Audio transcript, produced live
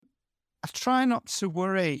I try not to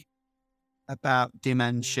worry about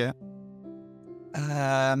dementia.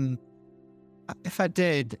 If I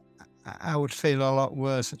did, I would feel a lot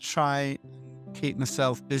worse. I try and keep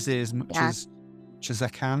myself busy as much as I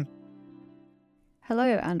can. Hello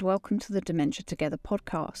and welcome to the Dementia Together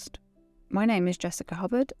podcast. My name is Jessica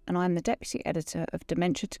Hubbard and I'm the Deputy Editor of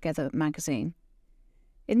Dementia Together magazine.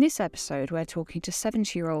 In this episode, we're talking to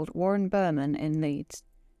 70-year-old Warren Berman in Leeds.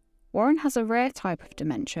 Warren has a rare type of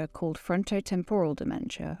dementia called frontotemporal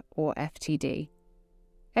dementia, or FTD.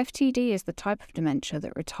 FTD is the type of dementia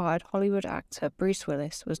that retired Hollywood actor Bruce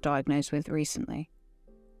Willis was diagnosed with recently.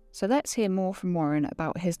 So let's hear more from Warren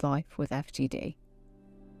about his life with FTD.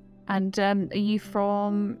 And are you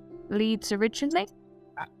from Leeds originally?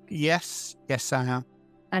 Yes, I am.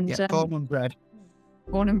 And born and bred.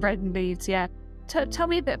 Born and bred in Leeds, yeah. Tell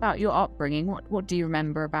me a bit about your upbringing. What do you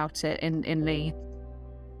remember about it in Leeds?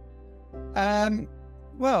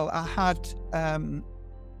 Well, I had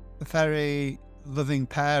very loving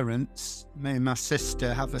parents. Me and my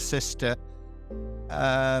sister have a sister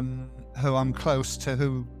who I'm close to,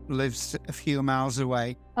 who lives a few miles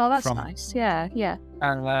away. Oh, that's nice. Yeah.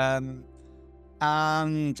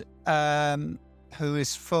 And who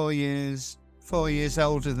is 4 years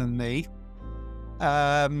older than me.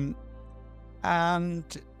 And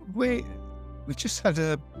we just had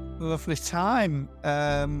a lovely time.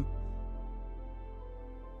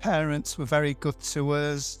 Parents were very good to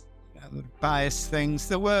us. They buy us things.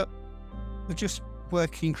 They're just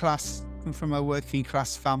working class, come from a working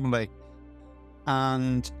class family.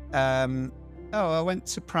 And I went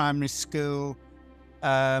to primary school,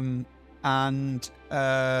 and I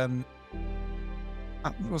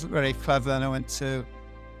wasn't very clever. And I went to,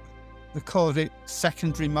 they called it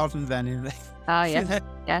secondary modern then in the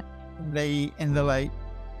in the late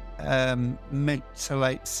mid to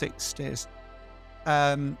late 60s.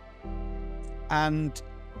 And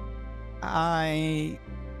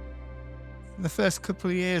the first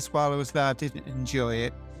couple of years while I was there, I didn't enjoy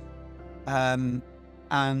it. And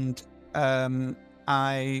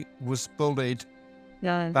I was bullied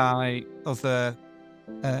by other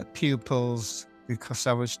pupils because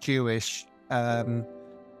I was Jewish. And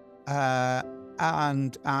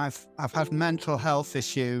I've had mental health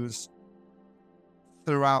issues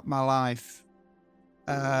throughout my life.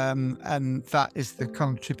 And that is the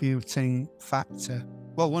contributing factor.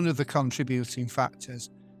 Well, one of the contributing factors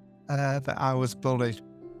that I was bullied.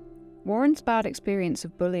 Warren's bad experience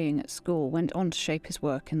of bullying at school went on to shape his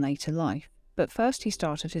work in later life, but first he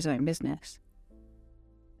started his own business.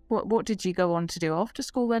 What did you go on to do after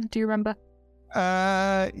school then? Do you remember?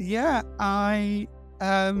 I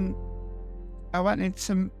went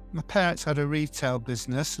into, my parents had a retail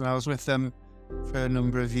business and I was with them for a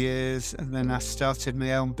number of years, and then I started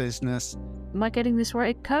my own business. Am I getting this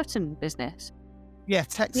right? A curtain business? Yeah,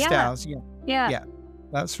 textiles. Yeah.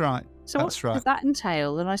 That's right. So what does that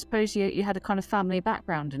entail? And I suppose you had a kind of family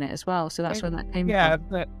background in it as well, so that's where that came from. Yeah,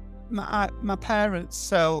 but my parents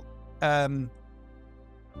sell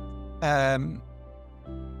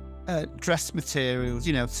dress materials,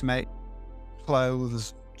 to make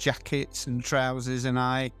clothes, jackets and trousers, and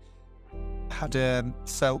I had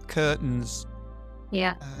sold curtains.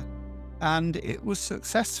 Yeah. And it was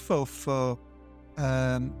successful for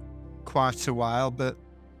quite a while, but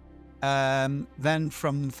then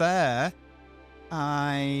from there,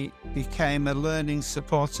 I became a learning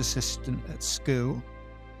support assistant at school,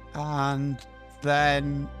 and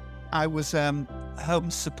then I was a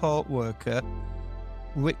home support worker,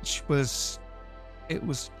 which was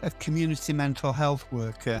a community mental health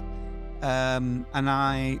worker, and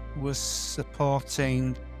I was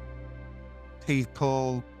supporting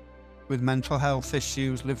people with mental health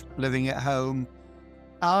issues living at home.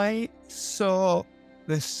 I saw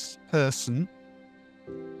this person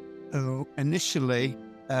who initially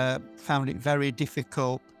found it very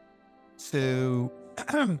difficult to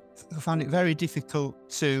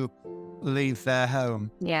leave their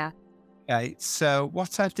home. Yeah. Okay, so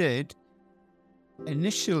what I did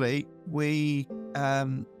initially, we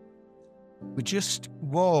just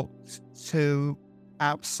walked to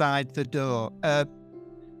outside the door, the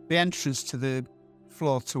entrance to the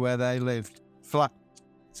floor to where they lived, flat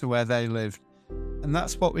to where they lived. And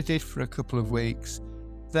that's what we did for a couple of weeks.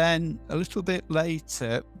 Then a little bit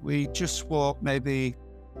later, we just walked maybe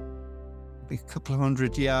a couple of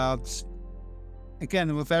 100 yards. Again,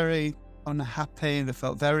 they were very unhappy, they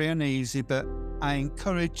felt very uneasy, but I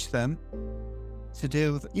encouraged them to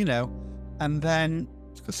do, and then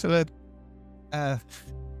to sort of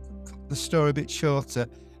the story a bit shorter.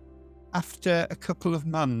 After a couple of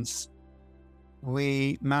months,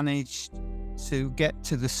 we managed to get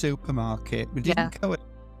to the supermarket. We didn't go in,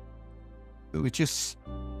 but we just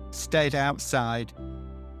stayed outside.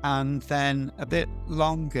 And then a bit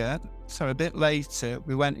later,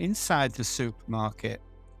 we went inside the supermarket.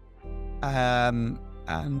 And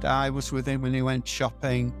I was with him when he went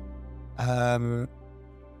shopping.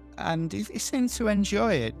 And he seemed to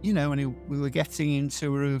enjoy it, and we were getting into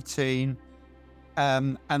a routine.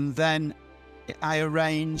 And then I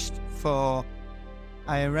arranged so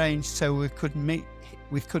we could meet.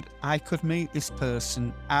 I could meet this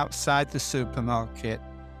person outside the supermarket,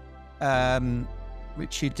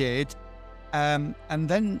 which he did, and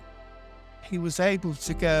then he was able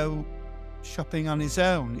to go shopping on his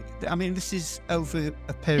own. I mean, this is over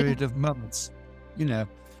a period of months,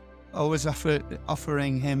 always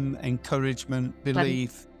offering him encouragement,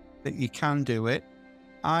 belief that you can do it.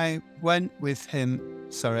 I went with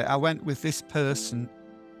this person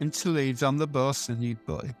into Leeds on the bus, and he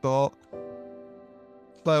bought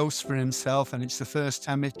clothes for himself, and it's the first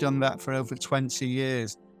time he'd done that for over 20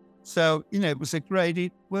 years. So, it was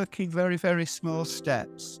working very, very small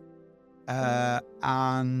steps.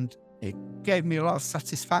 And it gave me a lot of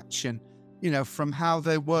satisfaction, from how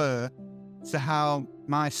they were to how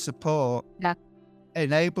my support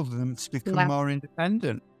enabled them to become more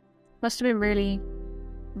independent. Must have been really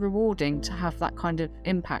rewarding to have that kind of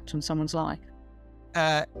impact on someone's life.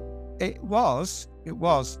 It was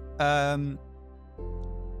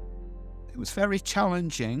very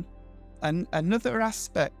challenging. And another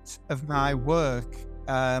aspect of my work,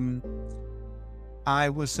 I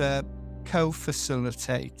was a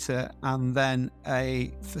co-facilitator and then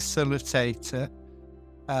a facilitator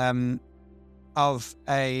of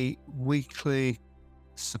a weekly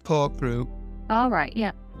support group. All right,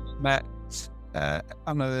 yeah. Met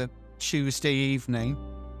on a Tuesday evening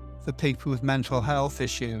for people with mental health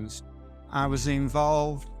issues. I was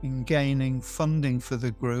involved in gaining funding for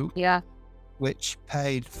the group, which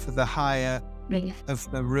paid for the hire of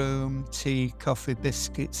the room, tea, coffee,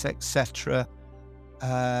 biscuits, etc.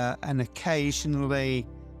 And occasionally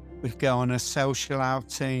we'd go on a social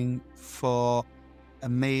outing for a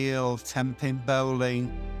meal, 10-pin bowling,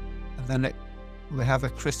 and then we have a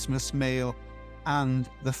Christmas meal. And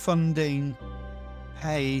the funding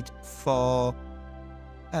paid for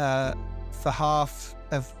half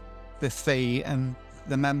of the fee, and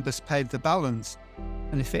the members paid the balance.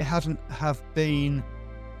 And if it hadn't have been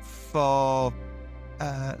for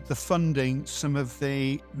the funding, some of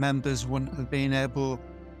the members wouldn't have been able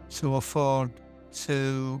to afford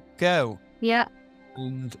to go. Yeah.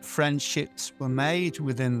 And friendships were made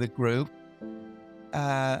within the group.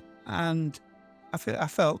 And I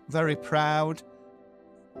felt very proud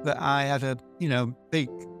that I had a, big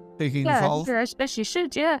involvement. Yeah, especially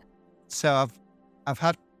should, yeah. So I've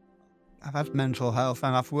had mental health,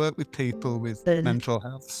 and I've worked with people with mental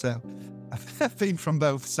health, so I've been from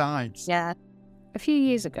both sides. Yeah. A few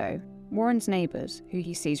years ago, Warren's neighbours, who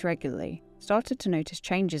he sees regularly, started to notice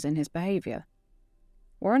changes in his behaviour.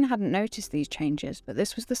 Warren hadn't noticed these changes, but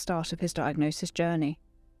this was the start of his diagnosis journey.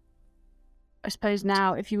 I suppose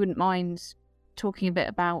now, if you wouldn't mind talking a bit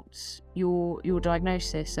about your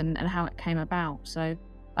diagnosis and how it came about. So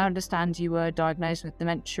I understand you were diagnosed with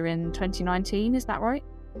dementia in 2019, is that right?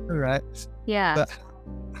 Correct. Yeah. But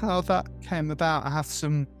how that came about, I have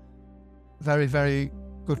some very, very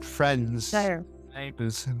good friends,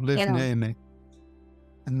 neighbours who live near me,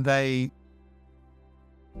 and they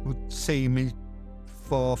would see me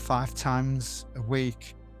 4 or 5 times a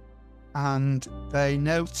week, and they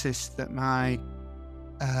noticed that my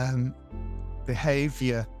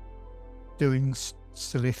behaviour, doing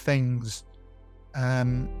silly things,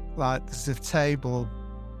 like there's a table,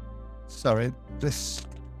 this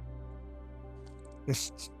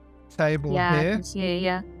table here.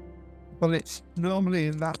 Yeah. Well, it's normally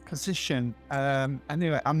in that position.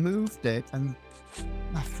 Anyway, I moved it, and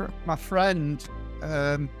my friend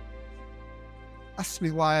asked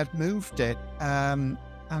me why I'd moved it, and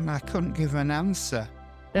I couldn't give an answer.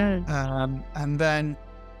 And then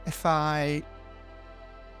if I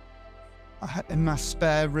in my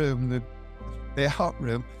spare room, the hot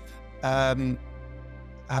room, I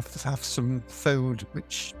have to have some food,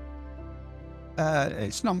 which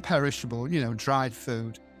it's non-perishable, dried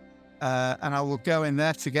food. And I will go in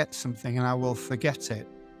there to get something, and I will forget it.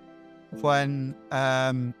 When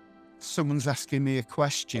someone's asking me a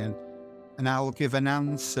question, and I will give an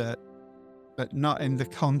answer, but not in the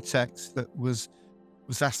context that was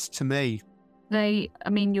asked to me.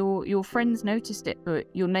 Your friends noticed it, but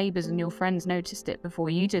your neighbours and your friends noticed it before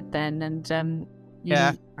you did then, and I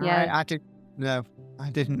didn't know. I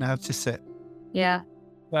didn't notice it. Yeah.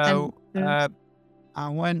 So I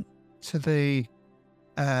went to the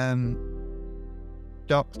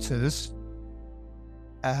doctors,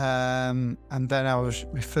 and then I was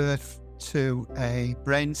referred to a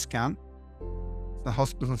brain scan. The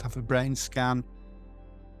hospital have a brain scan,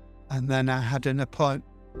 and then I had an appointment.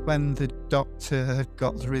 When the doctor had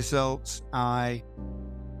got the results, I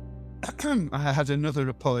had another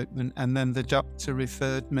appointment, and then the doctor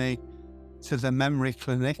referred me to the memory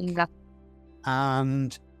clinic. Yeah.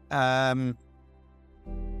 And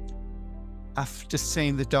after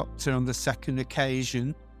seeing the doctor on the second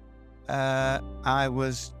occasion, I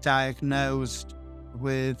was diagnosed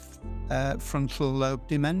with frontal lobe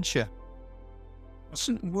dementia. I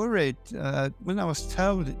wasn't worried. When I was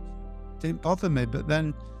told, it didn't bother me, but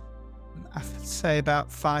then I'd say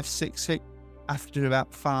about 5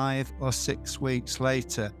 or 6 weeks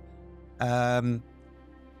later, my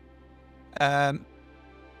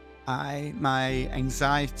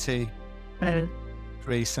anxiety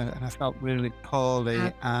increased, and I felt really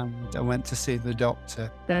poorly, and I went to see the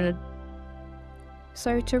doctor.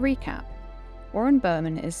 So to recap, Warren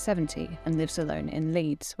Berman is 70 and lives alone in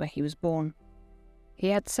Leeds, where he was born. He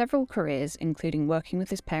had several careers, including working with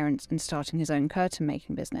his parents and starting his own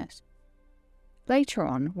curtain-making business. Later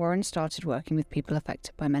on, Warren started working with people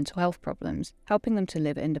affected by mental health problems, helping them to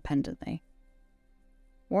live independently.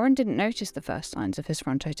 Warren didn't notice the first signs of his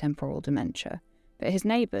frontotemporal dementia, but his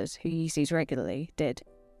neighbours, who he sees regularly, did.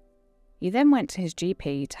 He then went to his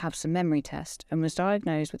GP to have some memory tests and was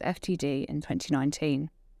diagnosed with FTD in 2019.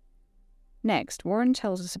 Next, Warren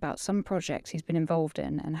tells us about some projects he's been involved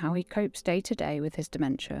in and how he copes day to day with his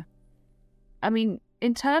dementia. I mean,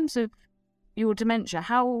 in terms of your dementia,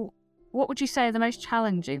 what would you say are the most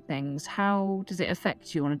challenging things? How does it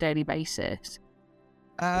affect you on a daily basis?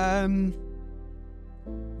 On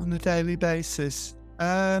a daily basis,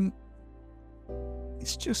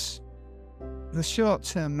 it's just the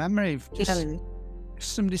short-term memory. Just, if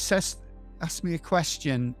somebody asks me a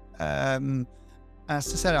question, as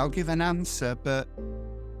I said, I'll give an answer, but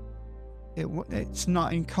it's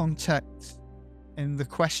not in context in the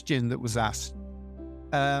question that was asked.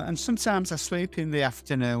 And sometimes I sleep in the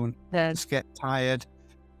afternoon, just get tired.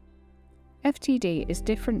 FTD is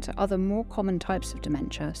different to other more common types of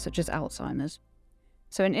dementia, such as Alzheimer's.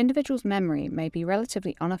 So an individual's memory may be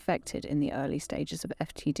relatively unaffected in the early stages of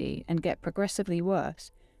FTD and get progressively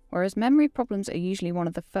worse, whereas memory problems are usually one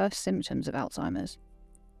of the first symptoms of Alzheimer's.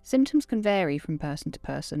 Symptoms can vary from person to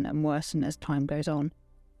person and worsen as time goes on.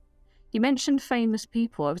 You mentioned famous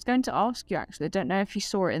people. I was going to ask you, actually, I don't know if you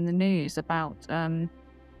saw it in the news, about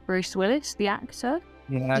Bruce Willis, the actor.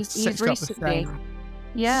 Yeah, he's recently...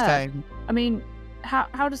 Yeah. Same. I mean,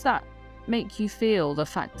 how does that make you feel, the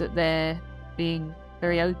fact that they're being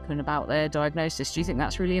very open about their diagnosis? Do you think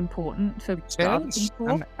that's really important for other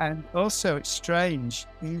people? And also, it's strange.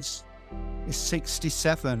 He's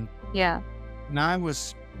 67. Yeah. And I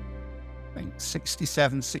was, I think,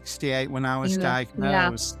 67, 68 when I was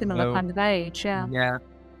diagnosed. Yeah, similar kind of age, yeah.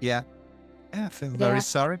 Yeah, I feel very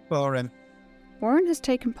sorry for him. Warren has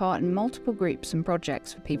taken part in multiple groups and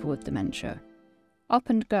projects for people with dementia. Up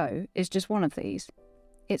and Go is just one of these.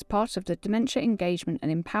 It's part of the Dementia Engagement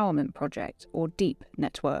and Empowerment Project, or DEEP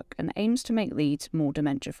network, and aims to make Leeds more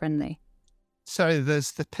dementia-friendly. So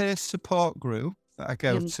there's the peer support group that I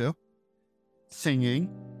go to, singing.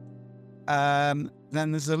 Then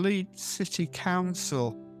there's a Leeds City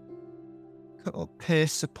Council called Peer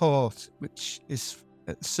Support, which is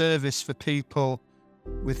a service for people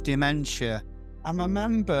with dementia. I'm a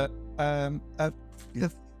member of...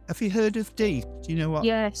 Have you heard of DEEP? Do you know what?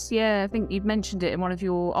 Yes, yeah. I think you've mentioned it in one of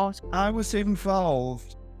your articles. I was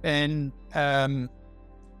involved in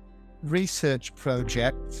research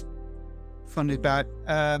project funded by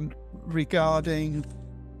regarding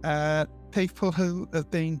people who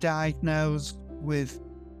have been diagnosed with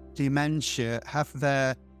dementia. Have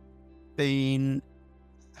they been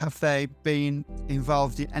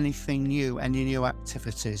involved in anything new, any new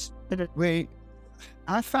activities?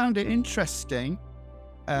 I found it interesting.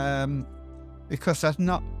 Because I've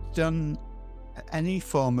not done any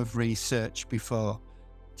form of research before.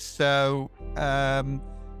 So,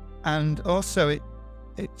 and also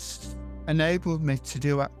it's enabled me to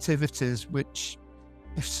do activities which,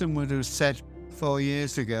 if someone had said 4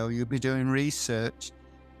 years ago, you'll be doing research,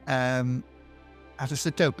 I'd have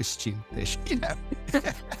said, don't be stupid,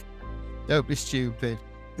 Don't be stupid.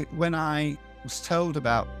 When I was told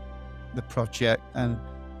about the project, and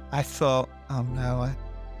I thought, oh no,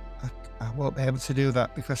 I won't be able to do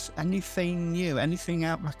that, because anything new, anything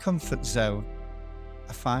out of my comfort zone,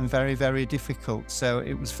 I find very, very difficult. So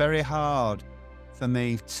it was very hard for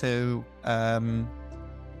me to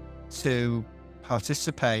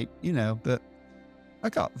participate, but I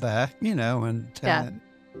got there, and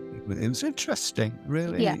it was interesting.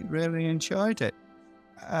 Really, really enjoyed it.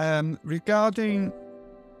 Regarding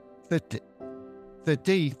the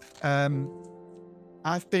deep,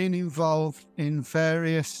 I've been involved in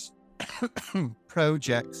various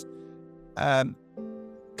projects.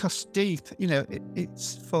 Because deep,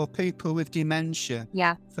 it's for people with dementia.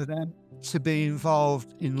 Yeah. For them to be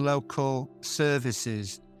involved in local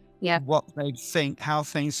services. Yeah. What they think, how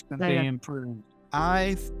things can be improved.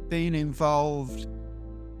 I've been involved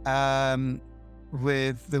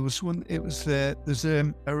with, there's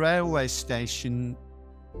a railway station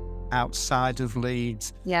outside of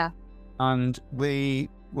Leeds. Yeah. And we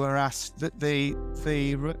were asked that the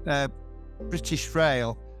British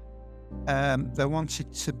Rail, they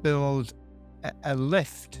wanted to build a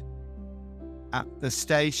lift at the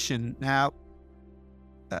station. Now,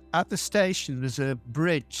 at the station, there's a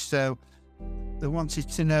bridge, so they wanted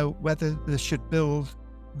to know whether they should build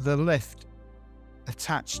the lift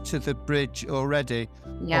attached to the bridge already,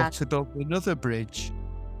 or to build another bridge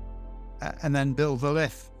and then build the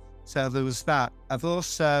lift. So there was that. I've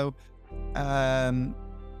also,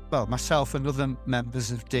 myself and other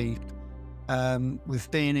members of DEEP, we've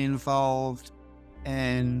been involved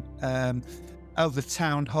in, the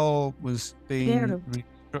town hall was being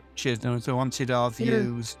restructured and they wanted our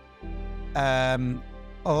views.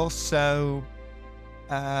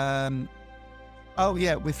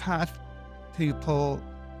 We've had people,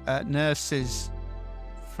 nurses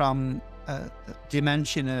from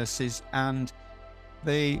dementia nurses, and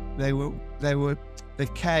they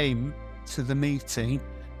came to the meeting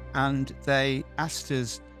and they asked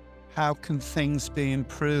us, how can things be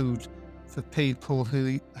improved for people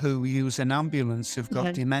who use an ambulance who've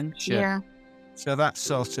got dementia? Yeah. So that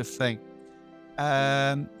sort of thing.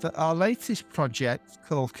 But our latest project,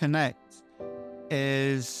 called Connect,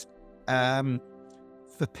 is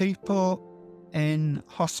for people in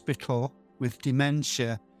hospital with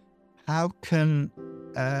dementia. How can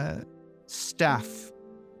staff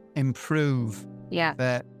improve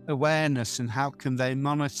their awareness, and how can they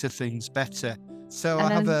monitor things better? So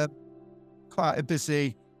I have quite a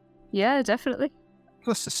busy... Yeah, definitely.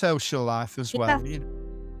 Plus a social life as well.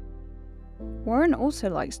 Warren also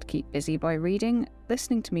likes to keep busy by reading,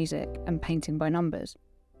 listening to music, and painting by numbers.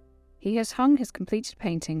 He has hung his completed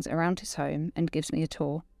paintings around his home and gives me a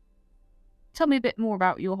tour. Tell me a bit more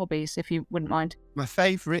about your hobbies, if you wouldn't mind. My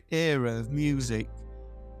favourite era of music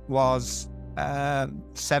was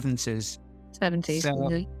 70s. 70s, so,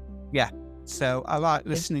 really? Yeah. So I like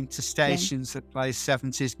listening to stations that play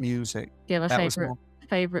 70s music. Do you have a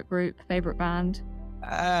favourite group, favourite band?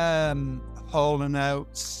 Hall &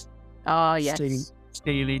 Oates. Oh, yes.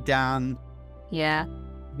 Steely Dan. Yeah.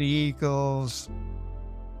 The Eagles.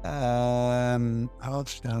 How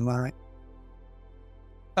did I like?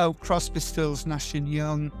 Oh, Crosby, Stills, Nash &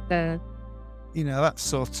 Young. That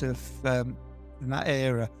sort of, in that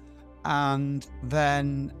era. And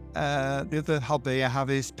then the other hobby I have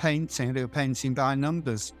is painting. I do painting by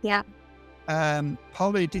numbers. Yeah.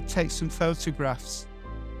 Polly did take some photographs.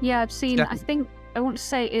 Yeah, I've seen, I want to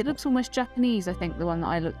say, it looks almost Japanese, I think, the one that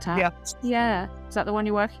I looked at. Yeah. Yeah. Is that the one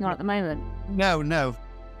you're working on at the moment? No.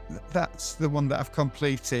 That's the one that I've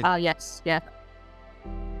completed. Oh, yes. Yeah.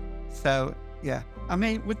 So, yeah. I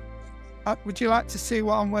mean, would you like to see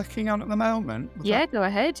what I'm working on at the moment? Go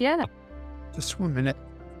ahead, yeah. Just 1 minute.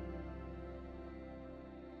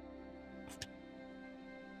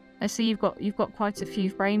 I see you've got quite a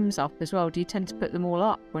few frames up as well. Do you tend to put them all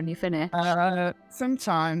up when you finish?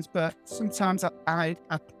 Sometimes, but sometimes I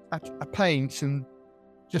paint and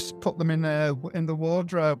just put them in the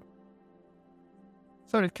wardrobe.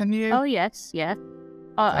 Sorry, can you? Oh yes, yeah.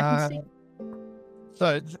 I can see.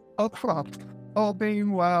 So it's all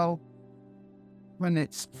being well when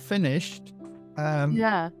it's finished.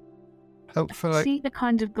 Yeah. Hopefully. I see the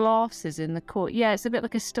kind of glasses in the court. Yeah, it's a bit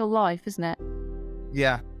like a still life, isn't it?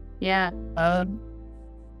 Yeah. Yeah. And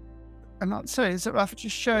that's it. Is it right if I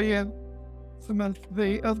just show you some of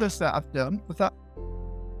the others that I've done? Would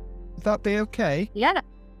that be okay? Yeah.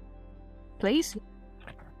 Please.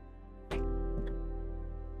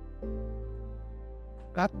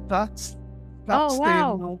 That's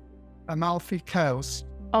wow. the Amalfi Coast.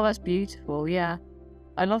 Oh, that's beautiful. Yeah.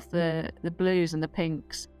 I love the blues and the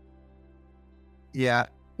pinks. Yeah.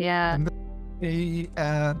 Yeah. And the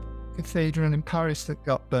cathedral in Paris that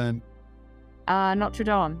got burned. Notre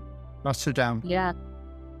Dame. Notre Dame. Yeah.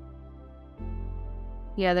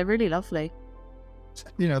 Yeah, they're really lovely.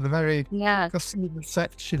 The very... Yeah. Because some of the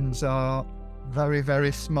sections are very,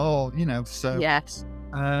 very small, so... Yes.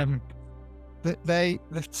 They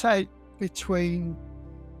take between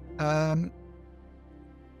 2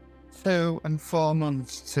 and 4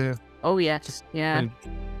 months to. Oh yes, yeah,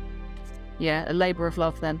 a labour of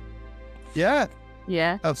love then. Yeah.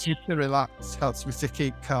 Yeah. Helps me to relax, helps me to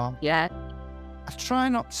keep calm. Yeah. I try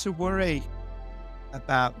not to worry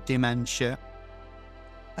about dementia.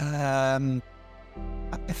 If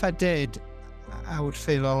I did, I would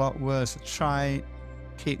feel a lot worse. I try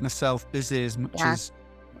keep myself busy as much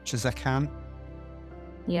as I can.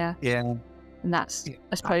 Yeah. Yeah. And that's,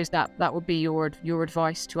 I suppose that would be your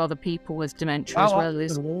advice to other people with dementia as well.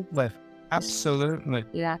 Absolutely.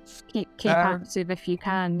 Yeah. Keep active if you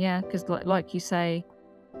can. Yeah, because like you say,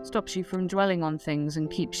 stops you from dwelling on things and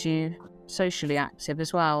keeps you socially active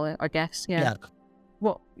as well, I guess. Yeah.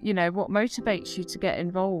 What motivates you to get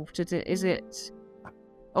involved? Is it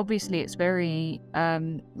obviously it's very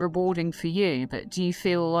rewarding for you, but do you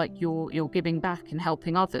feel like you're giving back and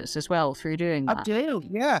helping others as well through doing that? I do,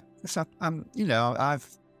 yeah. So I've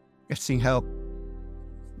getting help,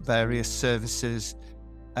 various services,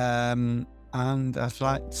 and I'd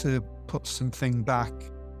like to put something back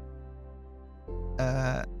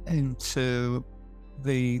into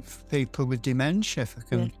the people with dementia if I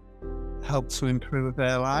can help to improve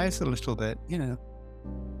their lives a little bit, Yeah.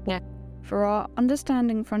 For our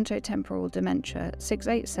Understanding Frontotemporal Dementia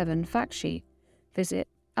 687 fact sheet, visit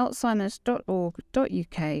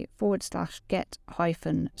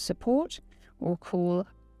alzheimers.org.uk/get-support or call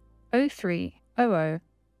 0300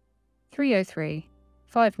 303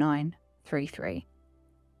 5933.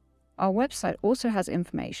 Our website also has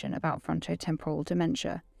information about frontotemporal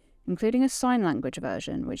dementia, including a sign language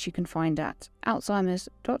version, which you can find at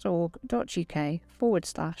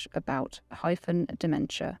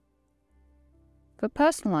alzheimers.org.uk/about-dementia. For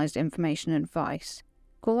personalised information and advice,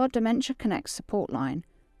 call our Dementia Connect support line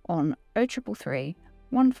on 0333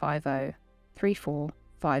 150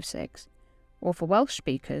 3456, or for Welsh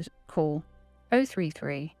speakers, call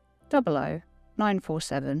 033 00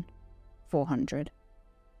 947 400.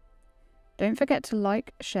 Don't forget to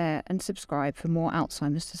like, share and subscribe for more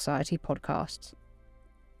Alzheimer's Society podcasts.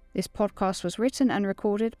 This podcast was written and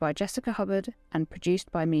recorded by Jessica Hubbard and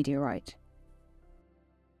produced by Mediarite.